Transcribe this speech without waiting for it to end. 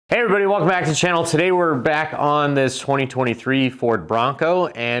Hey everybody, welcome back to the channel. Today we're back on this 2023 Ford Bronco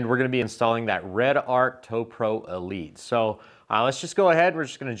and we're going to be installing that Redarc Tow-Pro Elite. So let's just go ahead, we're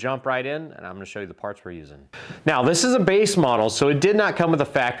just going to jump right in and I'm going to show you the parts we're using. Now this is a base model, so it did not come with a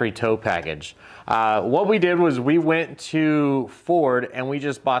factory tow package. What we did was we went to Ford and we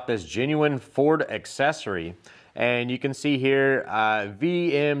just bought this genuine Ford accessory. And you can see here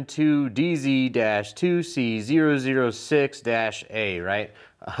VM2DZ-2C006-A, right?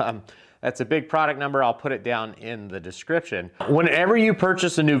 That's a big product number. I'll put it down in the description. Whenever you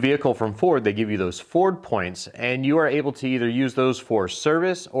purchase a new vehicle from Ford, they give you those Ford points and you are able to either use those for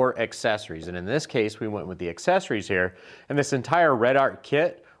service or accessories. And in this case, we went with the accessories here. And this entire Redarc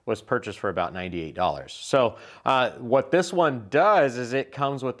kit was purchased for about $98. So what this one does is it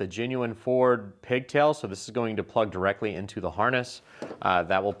comes with the genuine Ford pigtail. So this is going to plug directly into the harness.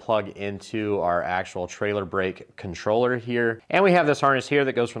 That will plug into our actual trailer brake controller here. And we have this harness here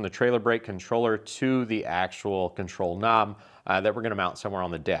that goes from the trailer brake controller to the actual control knob that we're gonna mount somewhere on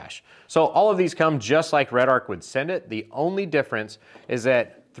the dash. So all of these come just like Redarc would send it. The only difference is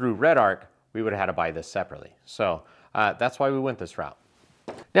that through Redarc, we would have had to buy this separately. So that's why we went this route.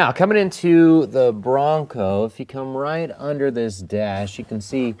 Now, coming into the Bronco, if you come right under this dash, you can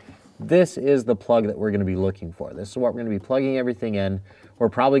see this is the plug that we're going to be looking for. This is what we're going to be plugging everything in. We're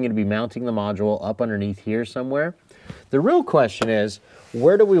probably going to be mounting the module up underneath here somewhere. The real question is,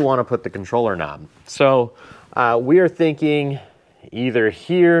 where do we want to put the controller knob? So we are thinking either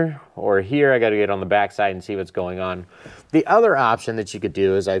here or here. I got to get on the back side and see what's going on. The other option that you could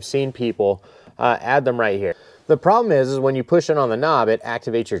do is I've seen people add them right here. The problem is when you push it on the knob, it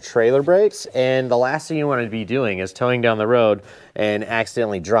activates your trailer brakes, and the last thing you want to be doing is towing down the road and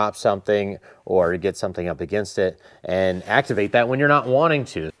accidentally drop something or get something up against it and activate that when you're not wanting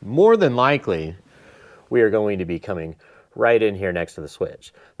to. More than likely, we are going to be coming right in here next to the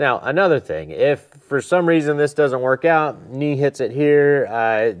switch. Now, another thing, if for some reason this doesn't work out, knee hits it here,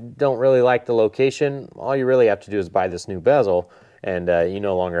 I don't really like the location, all you really have to do is buy this new bezel and you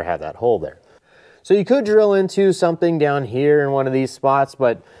no longer have that hole there. So you could drill into something down here in one of these spots,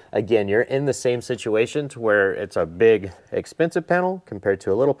 but again, you're in the same situation to where it's a big, expensive panel compared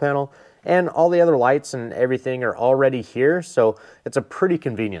to a little panel, and all the other lights and everything are already here, so it's a pretty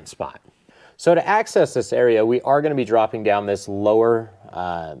convenient spot. So to access this area, we are going to be dropping down this lower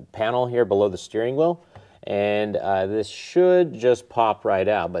panel here below the steering wheel, and this should just pop right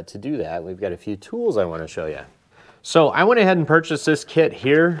out. But to do that, we've got a few tools I want to show you. So I went ahead and purchased this kit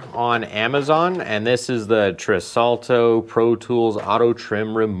here on Amazon, and this is the Trisalto Pro Tools Auto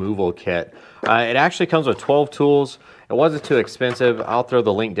Trim Removal Kit. It actually comes with 12 tools. It wasn't too expensive. I'll throw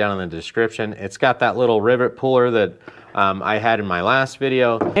the link down in the description. It's got that little rivet puller that I had in my last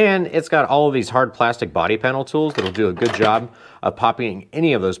video, and it's got all of these hard plastic body panel tools that'll do a good job of popping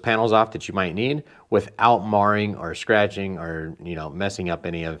any of those panels off that you might need without marring or scratching or messing up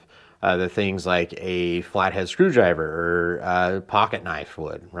any of the things like a flathead screwdriver or a pocket knife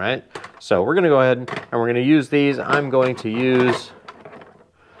would, right? So we're gonna go ahead and we're gonna use these. I'm going to use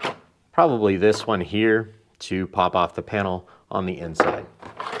probably this one here to pop off the panel on the inside.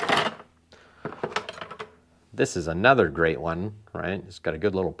 This is another great one, right? It's got a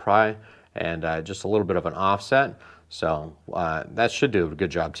good little pry and just a little bit of an offset. So that should do a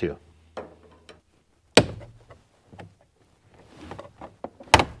good job too.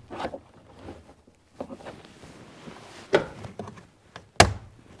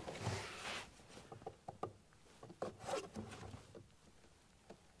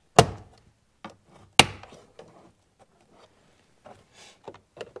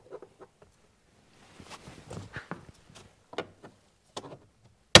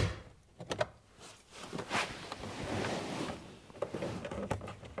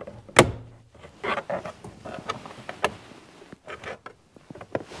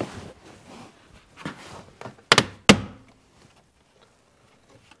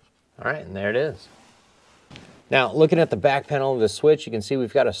 All right, and there it is. Now, looking at the back panel of the switch, you can see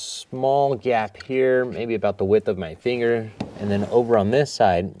we've got a small gap here, maybe about the width of my finger. And then over on this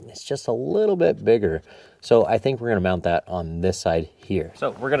side, it's just a little bit bigger. So I think we're gonna mount that on this side here.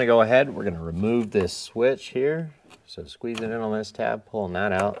 So we're gonna go ahead, we're gonna remove this switch here. So squeezing in on this tab, pulling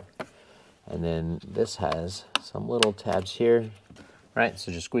that out. And then this has some little tabs here. Right,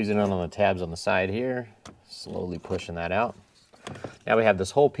 so just squeezing in on the tabs on the side here, slowly pushing that out. Now we have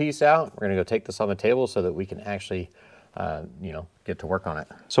this whole piece out. We're gonna go take this on the table so that we can actually, get to work on it.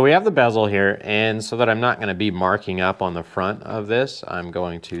 So we have the bezel here, and so that I'm not gonna be marking up on the front of this, I'm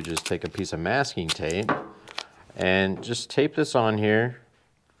going to just take a piece of masking tape and just tape this on here,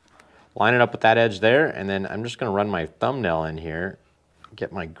 line it up with that edge there, and then I'm just gonna run my thumbnail in here,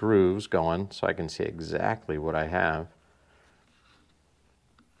 get my grooves going so I can see exactly what I have.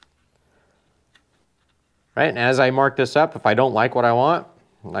 Right, and as I mark this up, if I don't like what I want,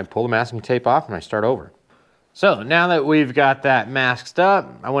 I pull the masking tape off and I start over. So now that we've got that masked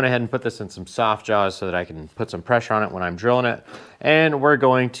up, I went ahead and put this in some soft jaws so that I can put some pressure on it when I'm drilling it. And we're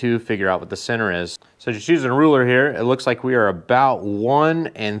going to figure out what the center is. So just using a ruler here, it looks like we are about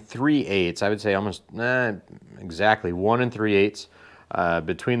 1 3/8. I would say almost exactly 1 3/8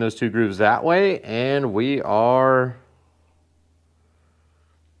 between those two grooves that way. And we are,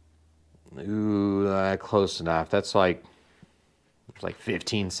 close enough. That's like, it's like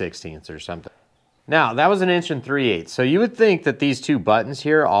 15/16 or something. Now, that was 1 3/8. So you would think that these two buttons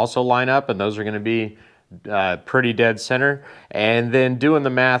here also line up, and those are going to be pretty dead center. And then doing the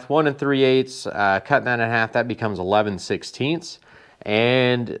math, 1 3/8, cutting that in half, that becomes 11/16.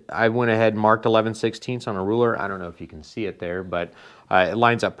 And I went ahead and marked 11/16 on a ruler. I don't know if you can see it there, but it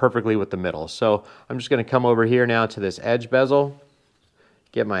lines up perfectly with the middle. So I'm just going to come over here now to this edge bezel,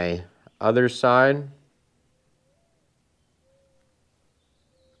 get my other side.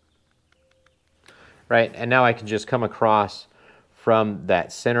 Right, and now I can just come across from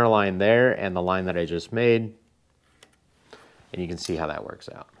that center line there and the line that I just made, and you can see how that works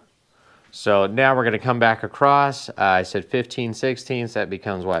out. So now we're going to come back across. I said 15/16, that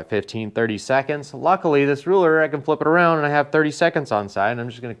becomes what, 15/32. Luckily, this ruler, I can flip it around and I have 30 seconds on side, and I'm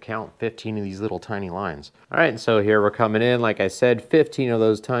just going to count 15 of these little tiny lines. All right, so here we're coming in, like I said, 15 of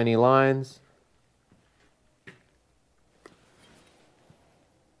those tiny lines.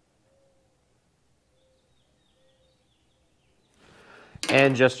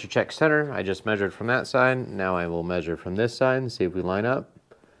 And just to check center, I just measured from that side. Now I will measure from this side and see if we line up.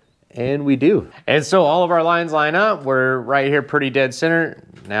 And we do. And so all of our lines line up. We're right here pretty dead center.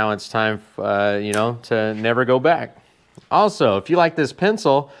 Now it's time, you know, to never go back. Also, if you like this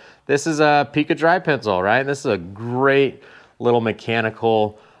pencil, this is a Pica dry pencil, right? This is a great little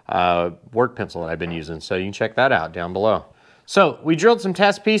mechanical work pencil that I've been using. So you can check that out down below. So we drilled some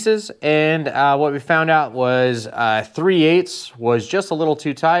test pieces, and what we found out was 3/8 was just a little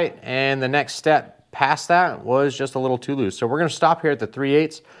too tight, and the next step past that was just a little too loose. So we're going to stop here at the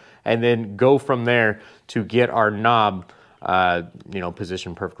 3/8 and then go from there to get our knob, you know,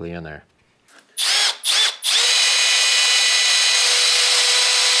 positioned perfectly in there.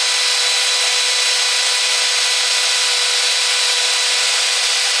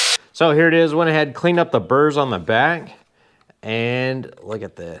 So here it is. Went ahead, cleaned up the burrs on the back. And look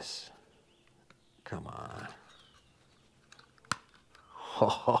at this. Come on.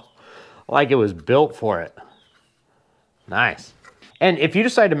 Oh, like it was built for it. Nice. And if you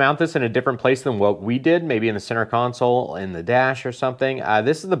decide to mount this in a different place than what we did, maybe in the center console, in the dash or something,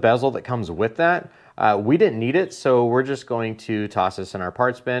 this is the bezel that comes with that. We didn't need it, so we're just going to toss this in our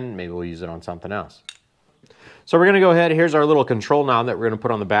parts bin. Maybe we'll use it on something else. So we're going to go ahead. Here's our little control knob that we're going to put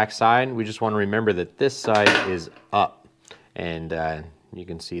on the back side. We just want to remember that this side is up. And you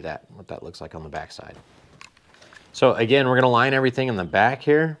can see that, what that looks like on the back side. So again, we're going to line everything in the back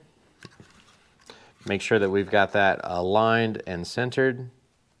here. Make sure that we've got that aligned and centered.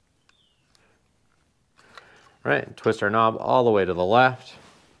 Right, twist our knob all the way to the left.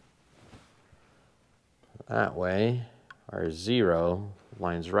 That way, our 0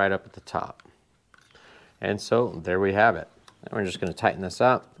 lines right up at the top. And so there we have it. And we're just going to tighten this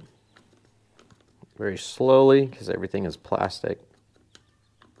up very slowly because everything is plastic.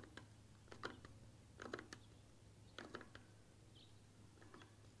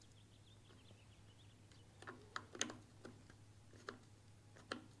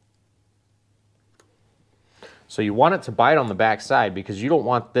 So you want it to bite on the back side because you don't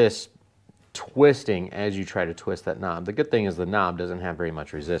want this twisting as you try to twist that knob. The good thing is the knob doesn't have very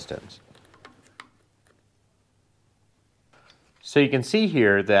much resistance. So you can see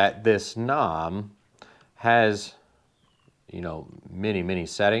here that this knob has, you know, many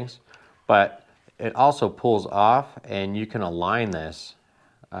settings, but it also pulls off and you can align this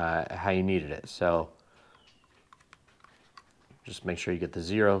how you needed it. So just make sure you get the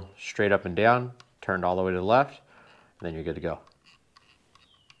 0 straight up and down, turned all the way to the left, and then you're good to go. All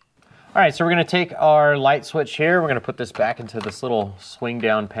right, so we're gonna take our light switch here. We're gonna put this back into this little swing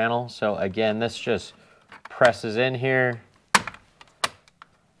down panel. So again, this just presses in here.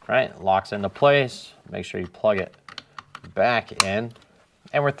 Right, locks into place. Make sure you plug it back in.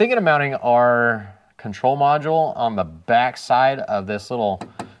 And we're thinking of mounting our control module on the back side of this little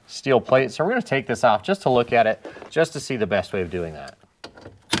steel plate. So we're going to take this off just to look at it, just to see the best way of doing that.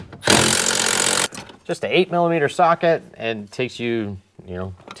 Just an 8mm socket, and it takes you,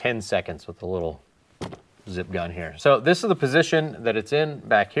 10 seconds with a little zip gun here. So this is the position that it's in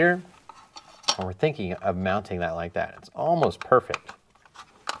back here. And we're thinking of mounting that like that. It's almost perfect.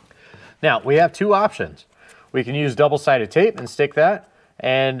 Now, we have two options. We can use double-sided tape and stick that,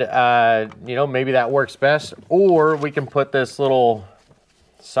 and you know, maybe that works best. Or we can put this little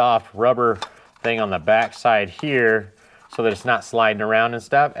soft rubber thing on the back side here so that it's not sliding around and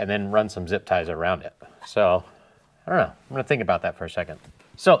stuff, and then run some zip ties around it. So, I don't know. I'm gonna think about that for a second.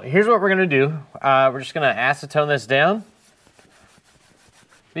 So, here's what we're gonna do. We're just gonna acetone this down,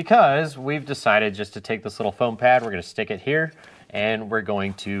 because we've decided just to take this little foam pad, we're gonna stick it here, and we're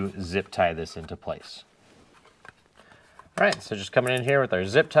going to zip tie this into place. All right, so just coming in here with our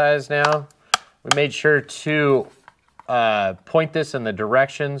zip ties now. We made sure to point this in the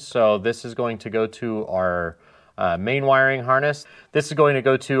direction, so this is going to go to our main wiring harness. This is going to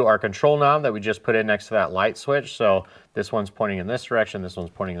go to our control knob that we just put in next to that light switch, so this one's pointing in this direction, this one's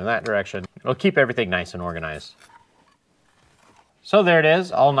pointing in that direction. It'll keep everything nice and organized. So there it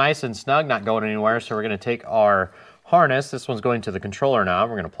is, all nice and snug, not going anywhere. So we're gonna take our harness, this one's going to the controller knob,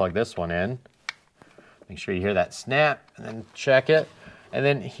 we're gonna plug this one in. Make sure you hear that snap, and then check it. And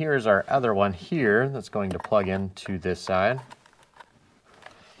then here's our other one here that's going to plug into this side.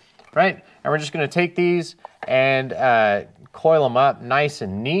 Right, and we're just gonna take these and coil them up nice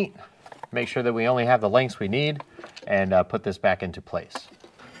and neat. Make sure that we only have the lengths we need, and put this back into place.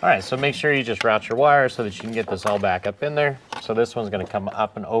 All right, so make sure you just route your wire so that you can get this all back up in there. So this one's gonna come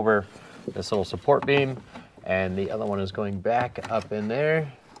up and over this little support beam, and the other one is going back up in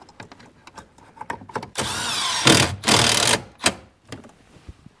there.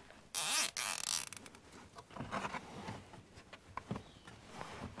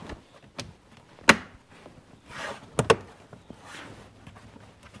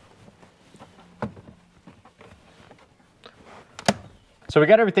 So we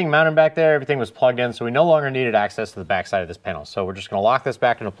got everything mounted back there, everything was plugged in, so we no longer needed access to the back side of this panel. So we're just gonna lock this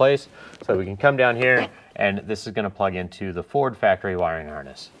back into place so we can come down here, and this is gonna plug into the Ford factory wiring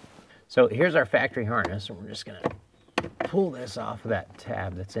harness. So here's our factory harness, and we're just gonna pull this off of that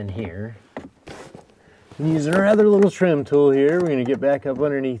tab that's in here. And using our other little trim tool here, we're gonna get back up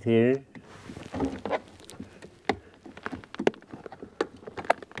underneath here.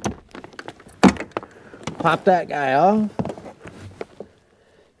 Pop that guy off.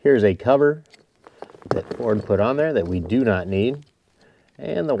 Here's a cover that Ford put on there that we do not need.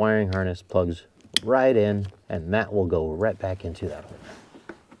 And the wiring harness plugs right in, and that will go right back into that hole.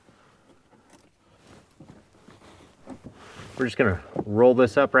 We're just gonna roll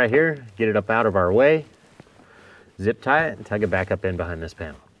this up right here, get it up out of our way, zip tie it, and tug it back up in behind this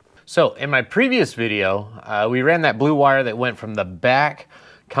panel. So in my previous video, we ran that blue wire that went from the back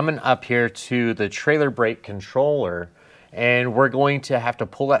coming up here to the trailer brake controller, and we're going to have to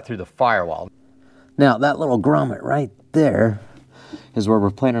pull that through the firewall. Now that little grommet right there is where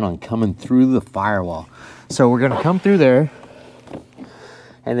we're planning on coming through the firewall. So we're gonna come through there,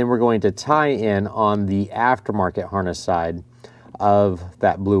 and then we're going to tie in on the aftermarket harness side of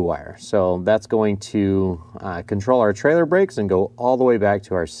that blue wire. So that's going to control our trailer brakes and go all the way back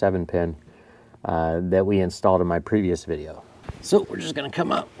to our 7-pin that we installed in my previous video. So we're just gonna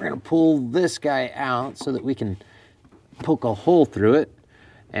come up, we're gonna pull this guy out so that we can poke a hole through it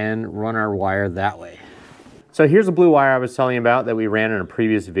and run our wire that way. So here's the blue wire I was telling you about that we ran in a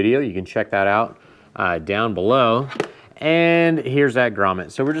previous video. You can check that out down below. And here's that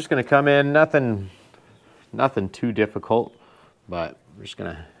grommet. So we're just gonna come in, nothing too difficult, but we're just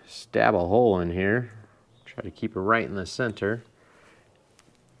gonna stab a hole in here, try to keep it right in the center.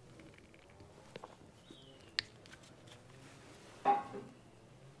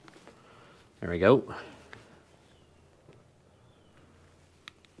 There we go.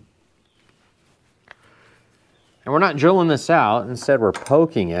 And we're not drilling this out, instead we're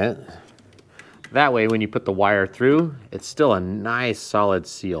poking it. That way when you put the wire through, it's still a nice solid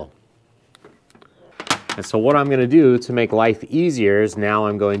seal. And so what I'm gonna do to make life easier is now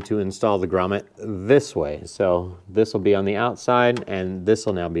I'm going to install the grommet this way. So this will be on the outside and this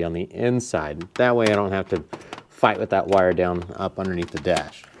will now be on the inside. That way I don't have to fight with that wire down up underneath the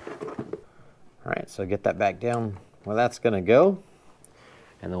dash. All right, so get that back down where that's gonna go,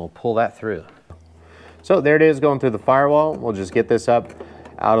 and then we'll pull that through. So there it is going through the firewall. We'll just get this up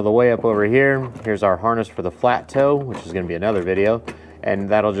out of the way up over here. Here's our harness for the flat toe, which is gonna be another video. And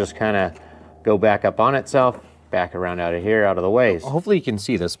that'll just kind of go back up on itself, back around out of here, out of the way. Hopefully you can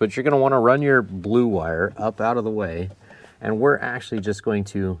see this, but you're gonna wanna run your blue wire up out of the way. And we're actually just going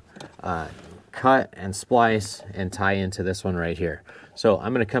to cut and splice and tie into this one right here. So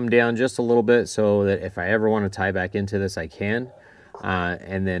I'm gonna come down just a little bit so that if I ever wanna tie back into this, I can.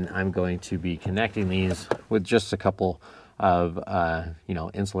 And then I'm going to be connecting these with just a couple of you know,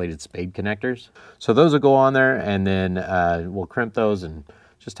 insulated spade connectors. So those will go on there, and then we'll crimp those and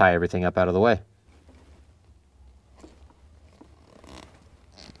just tie everything up out of the way.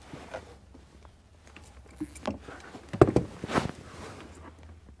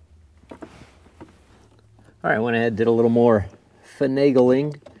 All right, I went ahead, did a little more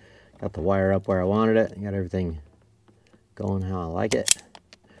finagling, got the wire up where I wanted it, got everything going how I like it.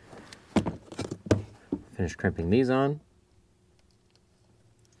 Finished crimping these on.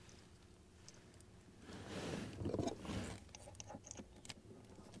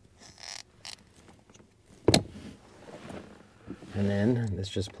 And then this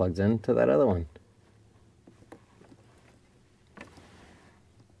just plugs into that other one.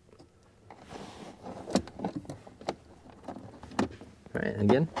 All right,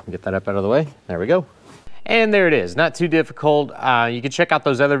 again, get that up out of the way. There we go. And there it is, not too difficult. You can check out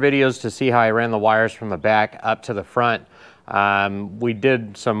those other videos to see how I ran the wires from the back up to the front. We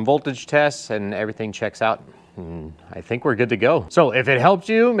did some voltage tests and everything checks out. I think we're good to go. So if it helped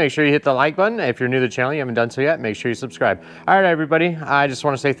you, make sure you hit the like button. If you're new to the channel, you haven't done so yet, make sure you subscribe. All right, everybody, I just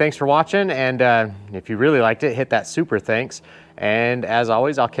want to say thanks for watching. And if you really liked it, hit that super thanks. And as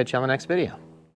always, I'll catch you on the next video.